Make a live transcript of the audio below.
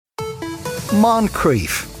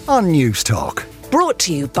Moncrief on News Talk. Brought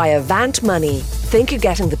to you by Avant Money. Think you're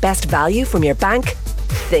getting the best value from your bank?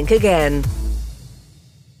 Think again.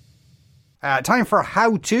 Time for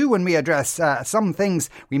How To, when we address some things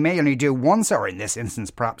we may only do once, or in this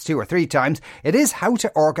instance perhaps 2 or 3 times. It is how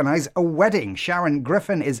to organise a wedding. Sharon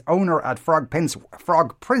Griffin is owner at Frog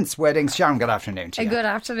Prince Weddings. Sharon, good afternoon to you. Good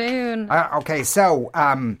afternoon. Okay, so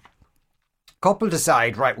couple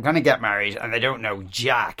decide, right, we're going to get married, and they don't know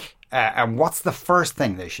jack. And what's the first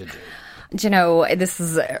thing they should do? Do you know, this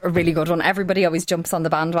is a really good one. Everybody always jumps on the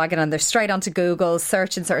bandwagon and they're straight onto Google,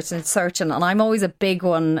 searching. And I'm always a big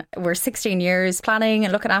one. We're 16 years planning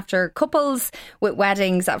and looking after couples with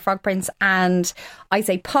weddings at Frog Prince. And I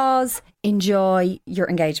say pause, enjoy your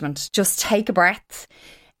engagement. Just take a breath.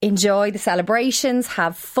 Enjoy the celebrations,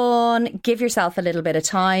 have fun, give yourself a little bit of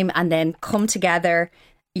time, and then come together.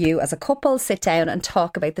 You as a couple sit down and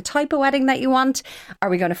talk about the type of wedding that you want. Are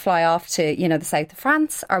we going to fly off to, the south of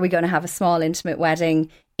France? Are we going to have a small intimate wedding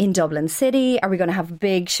in Dublin City? Are we going to have a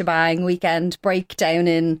big shebang weekend break down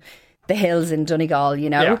in the hills in Donegal,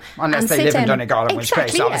 Yeah, unless they live in Donegal, in which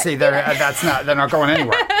case obviously they're not going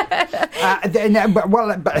anywhere.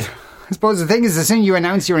 But I suppose the thing is, as soon as you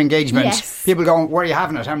announce your engagement, people go, where are you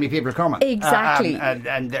having it? How many people are coming? Exactly.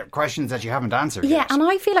 And there are questions that you haven't answered Yeah, yet. and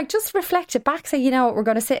I feel like just reflect it back. Say, you know what, we're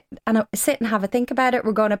going to sit and have a think about it.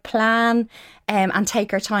 We're going to plan and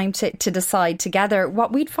take our time to decide together.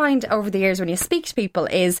 What we'd find over the years when you speak to people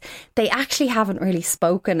is they actually haven't really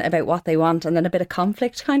spoken about what they want, and then a bit of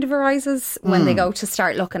conflict kind of arises when they go to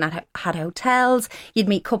start looking at hotels. You'd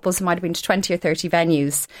meet couples who might have been to 20 or 30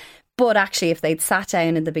 venues. But actually, if they'd sat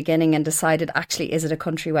down in the beginning and decided, actually, is it a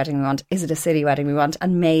country wedding we want? Is it a city wedding we want?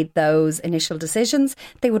 And made those initial decisions,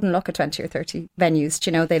 they wouldn't look at 20 or 30 venues.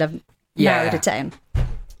 They'd have narrowed it down.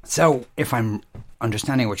 So if I'm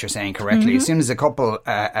understanding what you're saying correctly, as soon as a couple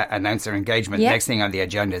announce their engagement, next thing on the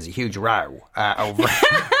agenda is a huge row over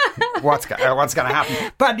what's going to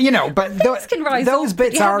happen. But those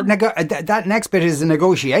bits are that next bit is a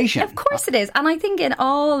negotiation. Of course it is, and I think in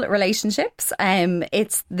all relationships,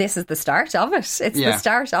 this is the start of it. It's the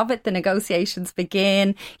start of it. The negotiations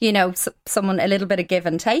begin. Someone a little bit of give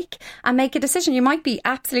and take, and make a decision. You might be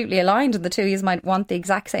absolutely aligned, and the two of you might want the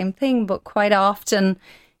exact same thing, but quite often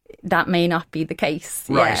that may not be the case.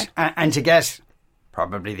 Right. Yeah. And to get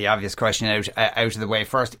probably the obvious question out of the way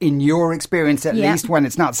first, in your experience at least, when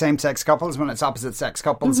it's not same-sex couples, when it's opposite-sex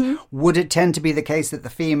couples, would it tend to be the case that the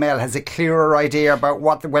female has a clearer idea about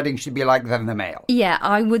what the wedding should be like than the male? Yeah,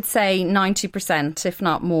 I would say 90%, if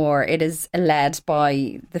not more, it is led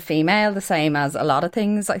by the female, the same as a lot of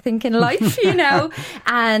things, I think, in life,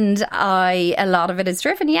 and a lot of it is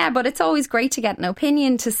driven, but it's always great to get an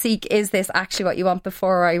opinion, to seek, is this actually what you want,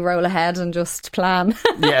 before I roll ahead and just plan?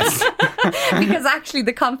 Yes. Because actually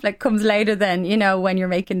the conflict comes later then, when you're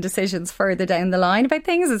making decisions further down the line about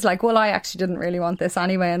things. It's like, well, I actually didn't really want this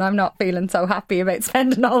anyway, and I'm not feeling so happy about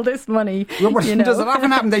spending all this money. Does it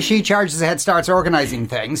often happen that she charges ahead, starts organising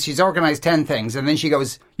things? She's organised 10 things, and then she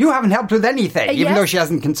goes, you haven't helped with anything, even though she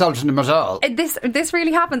hasn't consulted them at all. This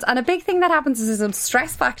really happens, and a big thing that happens is a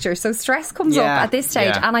stress factor. So stress comes up at this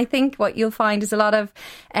stage, and I think what you'll find is a lot of,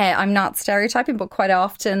 I'm not stereotyping, but quite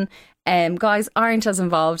often guys aren't as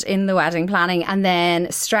involved in the wedding planning, and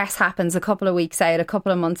then stress happens a couple of weeks out, a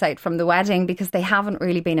couple of months out from the wedding, because they haven't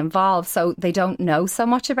really been involved, so they don't know so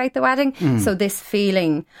much about the wedding. So this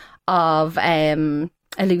feeling of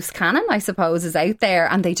a loose cannon, I suppose, is out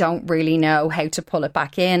there, and they don't really know how to pull it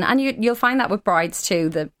back in. And you'll find that with brides too.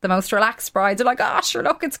 The most relaxed brides are like, sure,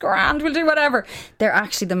 look, it's grand, we'll do whatever. They're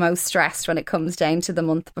actually the most stressed when it comes down to the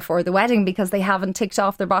month before the wedding, because they haven't ticked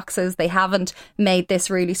off their boxes, they haven't made this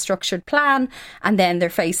really structured plan, and then they're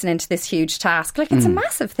facing into this huge task. Like, it's a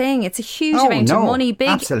massive thing. It's a huge amount of money,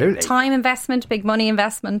 big time investment, big money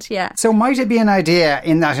investment. So might it be an idea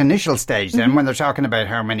in that initial stage then, when they're talking about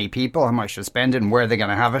how many people, how much to spend, and where they're going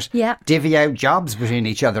to have it, divvy out jobs between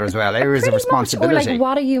each other as well, areas of responsibility. Or like,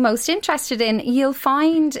 what are you most interested in? You'll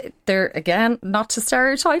find they're, again, not to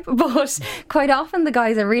stereotype, but quite often the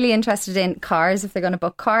guys are really interested in cars. If they're going to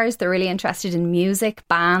book cars, they're really interested in music,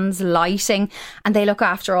 bands, lighting, and they look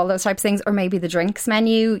after all those types of things. Or maybe the drinks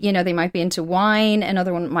menu, they might be into wine,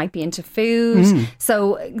 another one might be into food.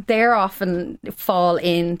 So they're often fall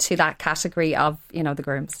into that category of, the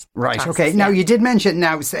grooms. Right, tasks, okay. Now, you did mention,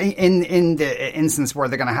 say in the instance where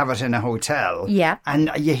they're going to have it in a hotel. Yeah. And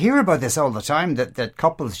you hear about this all the time, that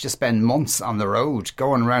couples just spend months on the road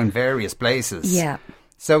going around various places. Yeah.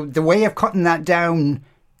 So the way of cutting that down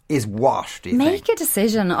is what, do you think? Make a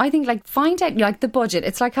decision. I think, find out, the budget.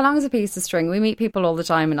 It's like, how long is a piece of string? We meet people all the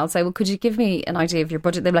time and I'll say, well, could you give me an idea of your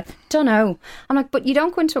budget? They're like, don't know. I'm like, but you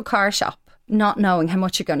don't go into a car shop. not knowing how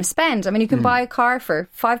much you're going to spend. I mean, you can buy a car for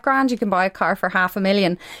 $5,000, you can buy a car for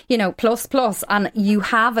 $500,000, you know, plus, and you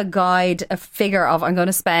have a guide, a figure of, I'm going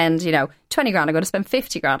to spend, you know, $20,000, I'm going to spend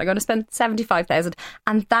 $50,000, I'm going to spend 75,000,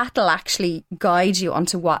 and that'll actually guide you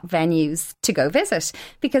onto what venues to go visit.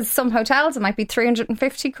 Because some hotels, it might be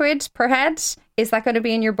 350 quid per head. Is that going to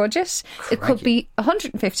be in your budget? Crikey. It could be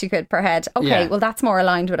 150 quid per head. Okay, well, that's more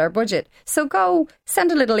aligned with our budget. So go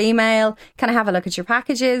send a little email, kind of have a look at your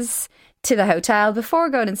packages to the hotel before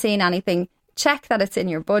going and seeing anything. Check that it's in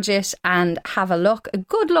your budget and have a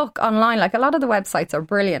good look online. Like, a lot of the websites are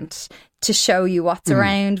brilliant to show you what's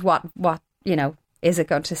around, what you know, is it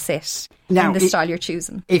going to sit now, in the style you're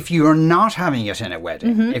choosing. If you're not having it in a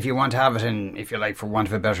wedding, if you want to have it in, if you like, for want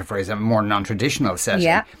of a better phrase, a more non-traditional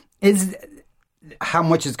setting, is how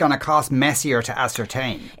much it's going to cost messier to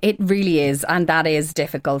ascertain? It really is, and that is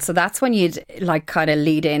difficult. So that's when you'd like kind of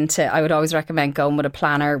lead into, I would always recommend going with a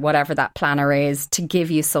planner, whatever that planner is, to give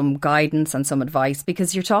you some guidance and some advice,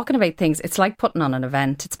 because you're talking about things, it's like putting on an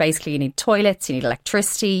event. It's basically, you need toilets, you need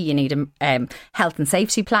electricity, you need health and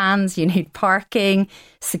safety plans, you need parking,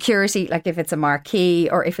 security, like if it's a marquee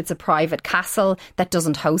or if it's a private castle that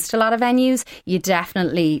doesn't host a lot of venues, you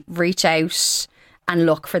definitely reach out and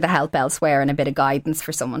look for the help elsewhere and a bit of guidance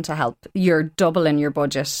for someone to help. You're doubling your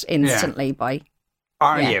budget instantly by...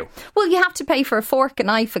 Are you? Well, you have to pay for a fork, a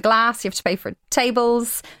knife, a glass. You have to pay for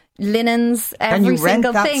tables, linens, every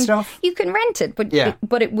single thing. Stuff? You can rent it,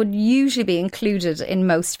 but it would usually be included in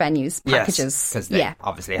most venues' packages. Yes, because they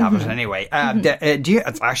obviously have it anyway. Do you?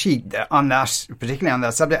 It's actually on that, particularly on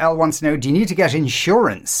that subject. Elle wants to know: do you need to get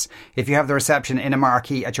insurance if you have the reception in a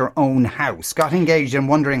marquee at your own house? Got engaged and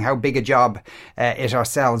wondering how big a job it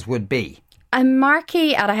ourselves would be. A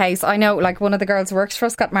marquee at a house. I know, like, one of the girls who works for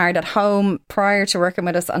us got married at home prior to working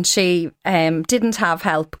with us, and she didn't have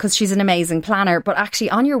help because she's an amazing planner. But actually,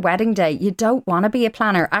 on your wedding day, you don't want to be a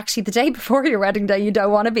planner. Actually, the day before your wedding day, you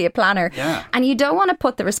don't want to be a planner. Yeah. And you don't want to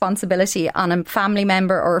put the responsibility on a family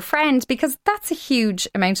member or a friend, because that's a huge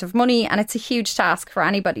amount of money and it's a huge task for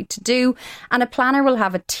anybody to do. And a planner will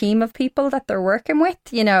have a team of people that they're working with,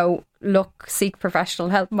 you know. Seek professional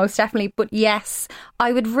help, most definitely. But yes,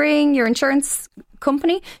 I would ring your insurance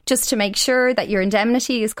company just to make sure that your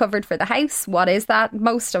indemnity is covered for the house. What is that?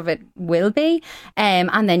 Most of it will be.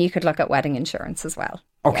 And then you could look at wedding insurance as well.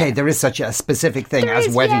 Okay, there is such a specific thing as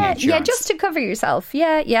wedding insurance. Yeah, just to cover yourself.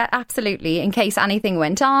 Yeah, absolutely. In case anything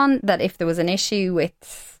went on, that if there was an issue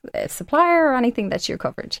with a supplier or anything, that you're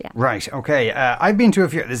covered. Yeah. Right. Okay. I've been to a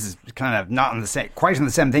few. This is kind of not quite on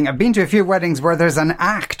the same thing. I've been to a few weddings where there's an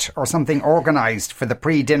act or something organised for the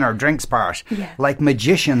pre-dinner drinks part, like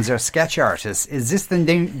magicians or sketch artists. Is this the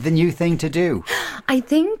new thing to do? I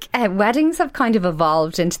think weddings have kind of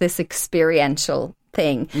evolved into this experiential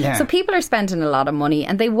thing. Yeah. So people are spending a lot of money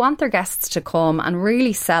and they want their guests to come and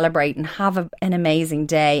really celebrate and have an amazing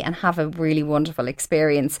day and have a really wonderful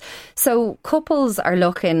experience. So couples are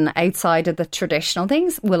looking outside of the traditional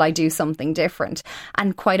things. Will I do something different?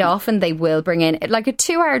 And quite often they will bring in, like, a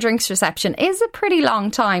 2-hour drinks reception is a pretty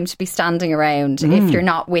long time to be standing around if you're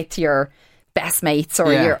not with your best mates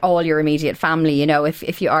or all your immediate family, you know,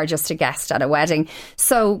 if you are just a guest at a wedding.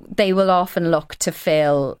 So they will often look to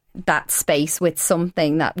fill that space with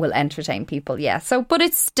something that will entertain people. So, but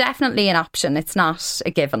it's definitely an option. It's not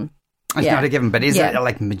a given. It's not a given, but is it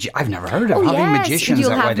like I've never heard of having magicians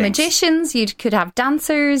You'll at have weddings. Magicians, you could have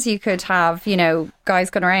dancers, you could have, you know, guys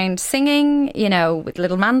going around singing, you know, with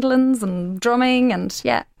little mandolins and drumming and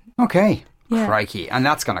Okay. Yeah. Crikey. And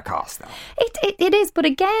that's going to cost, though. It is. But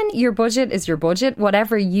again, your budget is your budget.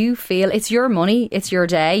 Whatever you feel, it's your money, it's your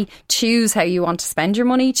day. Choose how you want to spend your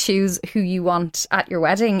money. Choose who you want at your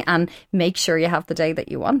wedding and make sure you have the day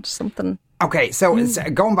that you want. Something. Okay, so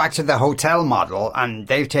going back to the hotel model, and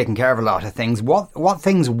they've taken care of a lot of things. What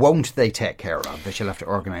things won't they take care of that you'll have to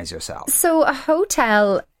organise yourself? So a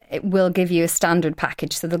hotel, it will give you a standard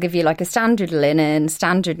package. So they'll give you like a standard linen,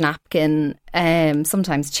 standard napkin,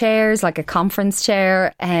 sometimes chairs, like a conference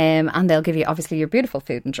chair, and they'll give you obviously your beautiful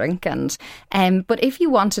food and drink. And but if you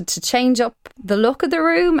wanted to change up the look of the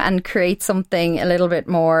room and create something a little bit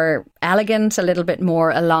more elegant, a little bit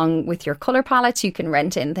more along with your colour palette, you can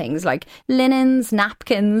rent in things like linens,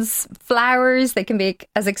 napkins, flowers. They can be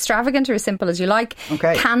as extravagant or as simple as you like.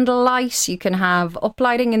 Okay. Candlelight, you can have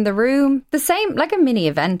uplighting in the room. The same, like a mini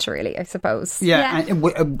event really, I suppose. Yeah.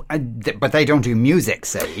 But they don't do music,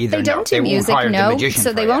 say, either. They don't do music, no.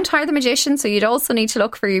 So they won't hire the magician. So you'd also need to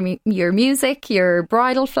look for your music, your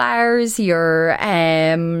bridal flowers, your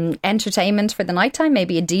entertainment for the nighttime,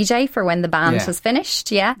 maybe a DJ for when the band has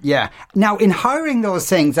finished. Yeah. Now, in hiring those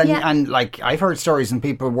things, and like I've heard stories and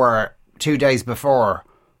people were 2 days before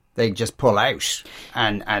they just pull out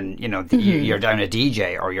and you know, you're down a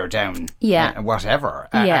DJ or you're down whatever.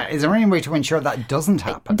 Is there any way to ensure that doesn't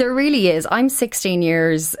happen? There really is. I'm 16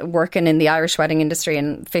 years working in the Irish wedding industry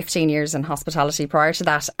and 15 years in hospitality prior to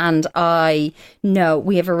that. And I know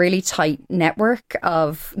we have a really tight network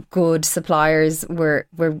of good suppliers where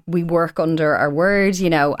we work under our word, you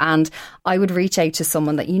know, and I would reach out to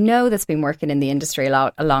someone that you know that's been working in the industry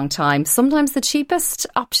a long time. Sometimes the cheapest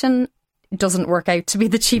option doesn't work out to be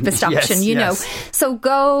the cheapest option, you know. So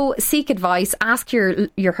go seek advice, ask your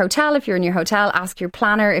hotel, if you're in your hotel, ask your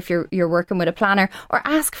planner if you're working with a planner, or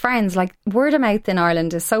ask friends. Like, word of mouth in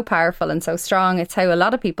Ireland is so powerful and so strong. It's how a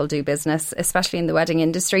lot of people do business, especially in the wedding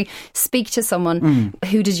industry. Speak to someone.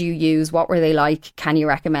 Who did you use? What were they like? Can you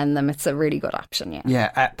recommend them? It's a really good option,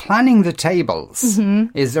 planning the tables.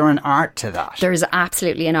 Is there an art to that? There's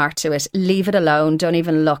absolutely an art to it. Leave it alone. Don't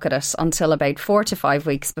even look at it until about 4 to 5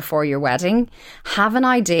 weeks before your wedding. Have an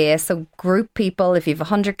idea. So group people. If you have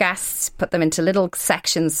 100 guests, put them into little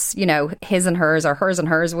sections, you know, his and hers or hers and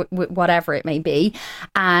hers, whatever it may be.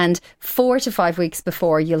 And 4 to 5 weeks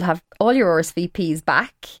before, you'll have all your RSVPs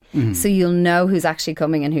back. So you'll know who's actually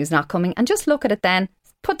coming and who's not coming. And just look at it then.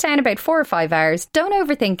 Put down about 4 or 5 hours. Don't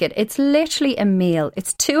overthink it. It's literally a meal.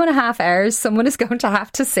 It's 2.5 hours. Someone is going to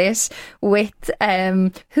have to sit with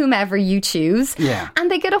whomever you choose.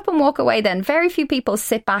 And they get up and walk away then. Very few people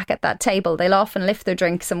sit back at that table. They'll often lift their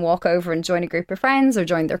drinks and walk over and join a group of friends or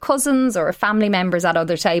join their cousins or family members at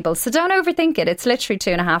other tables. So don't overthink it. It's literally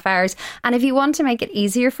 2.5 hours. And if you want to make it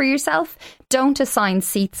easier for yourself, don't assign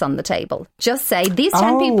seats on the table. Just say these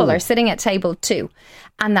 10 people are sitting at table 2.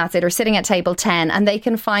 And that's it, or sitting at table 10, and they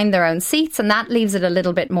can find their own seats, and that leaves it a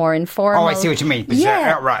little bit more informal. Oh, I see what you mean.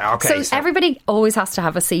 Right, okay. So everybody always has to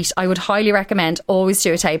have a seat. I would highly recommend always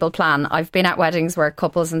do a table plan. I've been at weddings where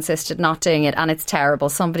couples insisted not doing it, and it's terrible.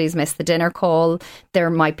 Somebody's missed the dinner call. They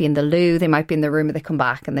might be in the loo, they might be in the room, and they come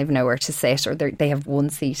back and they've nowhere to sit, or they have 1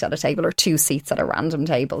 seat at a table or 2 seats at a random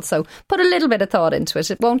table. So put a little bit of thought into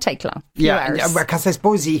it. It won't take long. Because I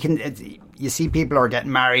suppose you see people are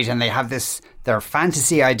getting married and they have their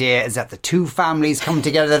fantasy idea is that the 2 families come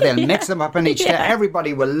together, they'll mix them up in each day,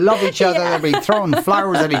 everybody will love each other, they'll be throwing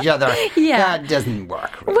flowers at each other. That doesn't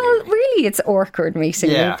work really. Well, really it's awkward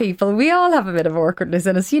meeting with people. We all have a bit of awkwardness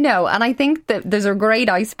in us, you know, and I think that there's a great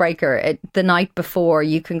icebreaker the night before.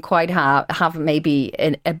 You can quite have maybe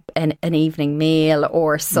an evening meal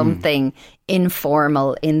or something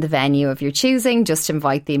informal in the venue of your choosing. Just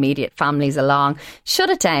invite the immediate families along. Shut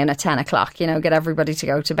it down at 10 o'clock, you know, get everybody to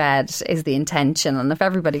go to bed is the intention. And if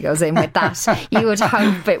everybody goes in with that, you would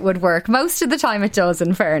hope it would work. Most of the time it does,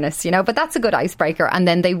 in fairness, you know, but that's a good icebreaker, and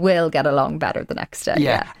then they will get along better the next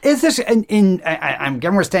day. Is it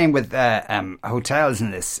again, we're staying with hotels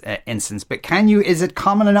in this instance, but is it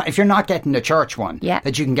common enough, if you're not getting a church one,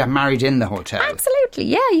 that you can get married in the hotel? Absolutely,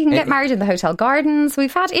 you can get married in the hotel gardens.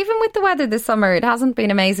 We've had, even with the weather this summer, it hasn't been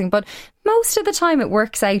amazing, but most of the time it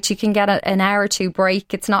works out. You can get an hour or 2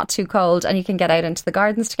 break, it's not too cold, and you can get out into the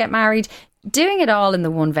gardens to get married. Doing it all in the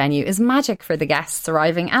one venue is magic for the guests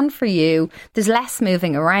arriving and for you. There's less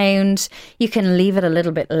moving around. You can leave it a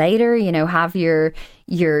little bit later, you know, have your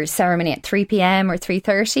ceremony at 3 p.m. or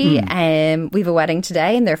 3:30. We have a wedding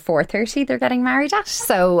today and they're 4:30 they're getting married at.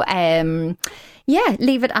 So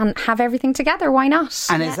leave it and have everything together. Why not?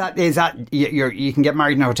 And is that you can get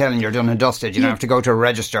married in a hotel and you're done and dusted? You don't have to go to a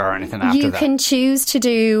registrar or anything after that? You can choose to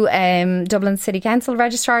do Dublin City Council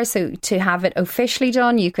registrar. So to have it officially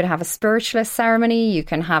done, you could have a spiritualist ceremony, you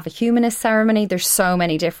can have a humanist ceremony. There's so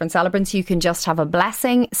many different celebrants. You can just have a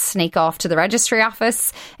blessing, sneak off to the registry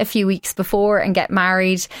office a few weeks before and get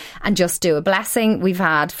married and just do a blessing. We've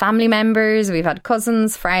had family members, we've had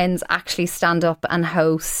cousins, friends actually stand up and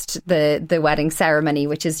host the wedding ceremony,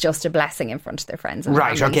 which is just a blessing in front of their friends and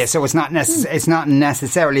right families. Okay, so it's not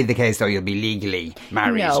necessarily the case though you'll be legally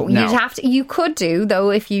married. No, you'd have to. You could do though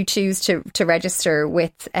if you choose to register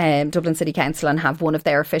with Dublin City Council and have one of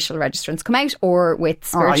their official registrants come out, or with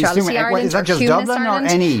Spirituality Ireland. Is that just Dublin Ireland,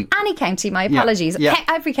 or any county? My apologies.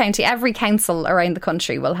 Every county, every council around the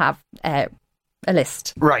country will have a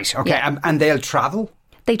list. Right. Okay, and they'll travel.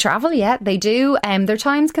 They travel, they do. Their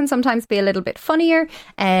times can sometimes be a little bit funnier,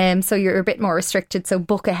 so you're a bit more restricted. So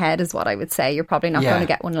book ahead is what I would say. You're probably not going to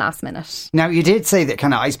get one last minute. Now, you did say that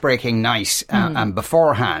kind of icebreaking night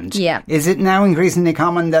beforehand. Yeah. Is it now increasingly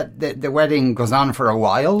common that the wedding goes on for a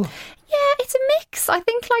while? Yeah, it's a mix. I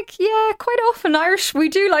think, quite often Irish, we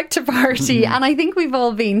do like to party. And I think we've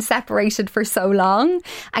all been separated for so long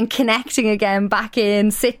and connecting again, back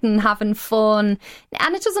in, sitting, having fun.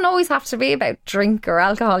 And it doesn't always have to be about drink or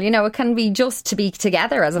alcohol. It can be just to be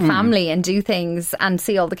together as a family and do things and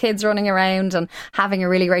see all the kids running around and having a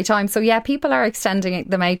really great time. So, people are extending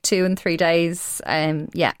them out 2 and 3 days.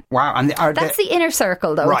 Wow. And that's the inner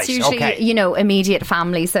circle, though. Right, it's usually, immediate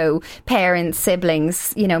family. So parents,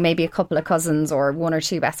 siblings, maybe a couple of cousins or 1 or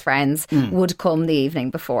 2 best friends would come the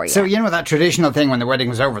evening before. So, that traditional thing when the wedding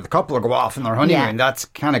was over, the couple will go off on their honeymoon, that's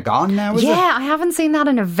kind of gone now, is it? Yeah, I haven't seen that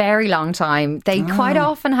in a very long time. They quite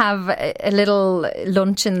often have a little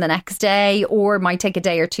luncheon the next day or might take a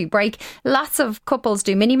day or 2 break. Lots of couples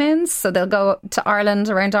do mini moons, so they'll go to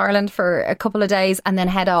around Ireland for a couple of days and then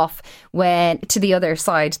head off to the other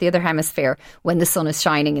side, the other hemisphere, when the sun is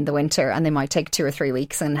shining in the winter, and they might take 2 or 3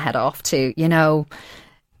 weeks and head off to,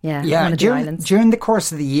 one of the islands. During the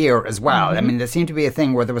course of the year as well. I mean, there seemed to be a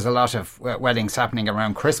thing where there was a lot of weddings happening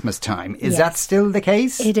around Christmas time. Is that still the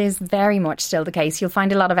case? It is very much still the case. You'll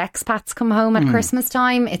find a lot of expats come home at Christmas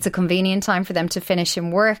time. It's a convenient time for them to finish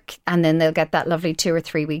in work, and then they'll get that lovely 2 or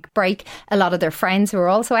 3 week break. A lot of their friends who are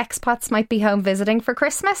also expats might be home visiting for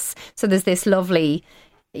Christmas. So there's this lovely,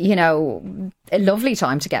 a lovely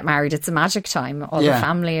time to get married. It's a magic time. All the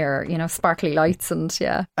family are, sparkly lights and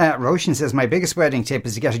Roshan says, my biggest wedding tip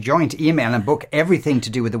is to get a joint email and book everything to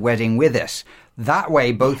do with the wedding with it. That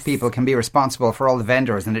way, both people can be responsible for all the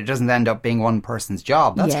vendors and it doesn't end up being one person's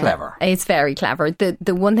job. That's clever. It's very clever.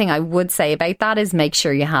 The one thing I would say about that is make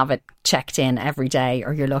sure you have it checked in every day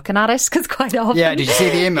or you're looking at it, because quite often... Yeah, did you see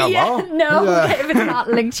the email? If it's not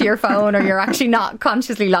linked to your phone or you're actually not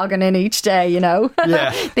consciously logging in each day,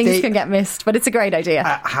 things can get missed. But it's a great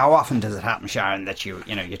idea. How often does it happen, Sharon, that you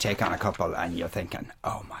take on a couple and you're thinking,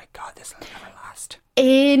 oh my God, this will never last?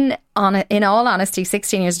 In all honesty,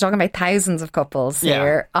 16 years, talking about thousands of couples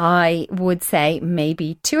here, I would say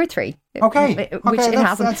maybe 2 or 3. Okay. Which it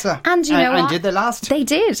hasn't. And you know what? And did they last? They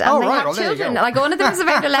did. And they have children. Like one of them was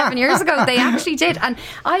about 11 years ago. They actually did. And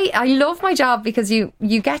I love my job because you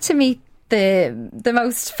get to meet the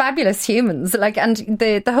most fabulous humans, and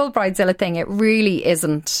the whole Bridezilla thing, it really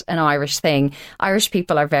isn't an Irish thing. Irish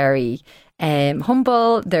people are very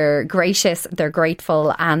humble, they're gracious, they're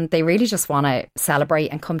grateful, and they really just want to celebrate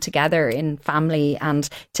and come together in family and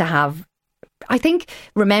to have, I think,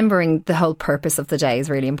 remembering the whole purpose of the day is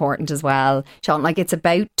really important as well, Sean. It's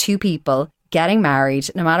about 2 people getting married.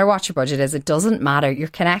 No matter what your budget is, it doesn't matter. You're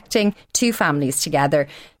connecting 2 families together,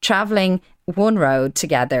 travelling one road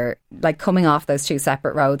together, coming off those 2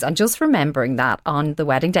 separate roads, and just remembering that on the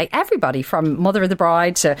wedding day. Everybody from mother of the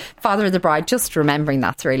bride to father of the bride, just remembering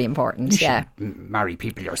that's really important. You marry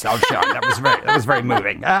people yourself, Sharon. That was very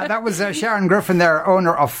moving. That was Sharon Griffin there,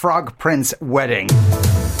 owner of Frog Prince Wedding.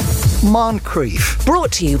 Moncrief.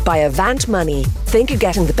 Brought to you by Avant Money. Think you're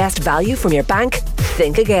getting the best value from your bank?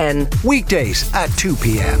 Think again. Weekdays at 2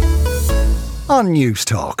 p.m. on News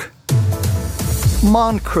Talk.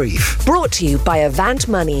 Moncrief. Brought to you by Avant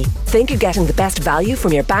Money. Think you're getting the best value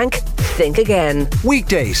from your bank? Think again.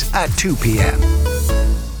 Weekdays at 2 p.m.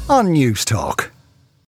 on News Talk.